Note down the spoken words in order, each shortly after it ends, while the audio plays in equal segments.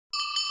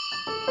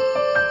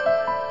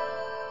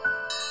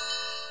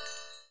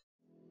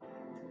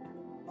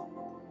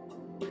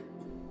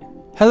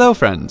Hello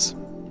friends!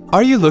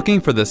 Are you looking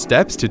for the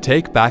steps to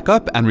take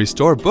backup and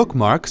restore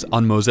bookmarks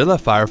on Mozilla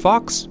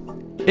Firefox?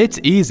 It's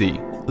easy.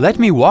 Let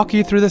me walk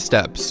you through the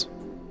steps.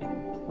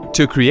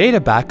 To create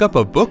a backup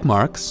of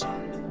bookmarks,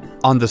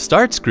 on the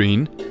Start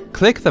screen,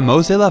 click the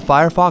Mozilla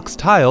Firefox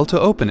tile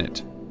to open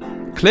it.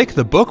 Click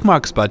the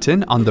Bookmarks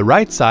button on the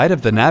right side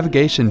of the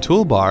navigation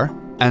toolbar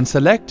and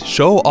select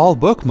Show All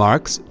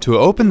Bookmarks to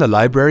open the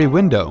library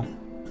window.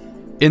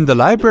 In the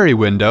library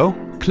window,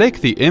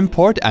 click the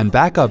Import and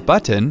Backup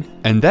button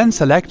and then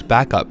select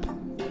Backup.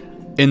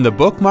 In the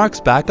Bookmarks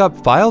Backup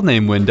file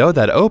name window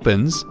that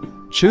opens,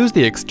 choose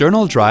the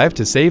external drive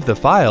to save the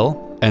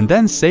file and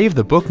then save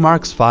the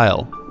bookmarks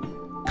file.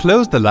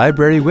 Close the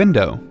library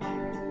window.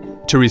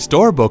 To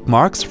restore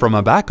bookmarks from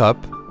a backup,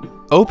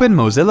 open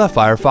Mozilla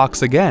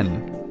Firefox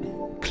again.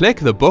 Click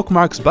the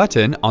Bookmarks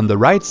button on the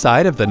right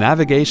side of the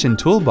navigation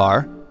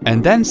toolbar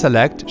and then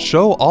select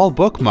Show All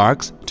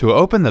Bookmarks to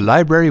open the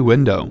library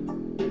window.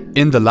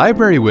 In the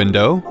library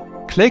window,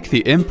 click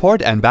the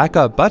Import and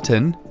Backup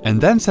button and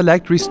then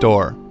select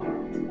Restore.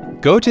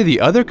 Go to the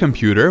other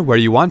computer where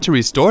you want to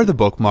restore the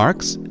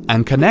bookmarks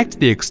and connect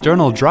the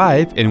external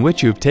drive in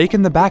which you've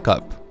taken the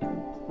backup.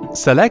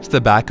 Select the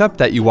backup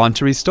that you want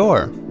to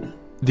restore.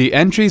 The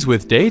entries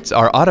with dates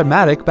are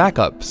automatic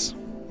backups.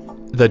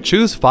 The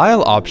Choose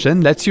File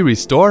option lets you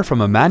restore from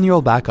a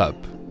manual backup.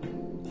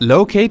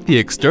 Locate the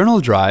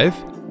external drive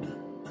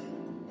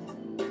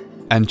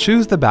and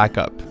choose the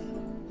backup.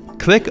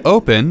 Click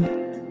Open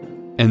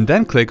and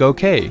then click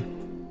OK.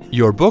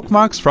 Your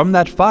bookmarks from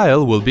that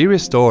file will be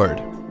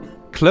restored.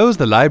 Close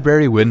the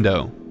library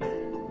window.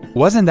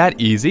 Wasn't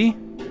that easy?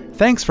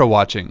 Thanks for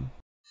watching.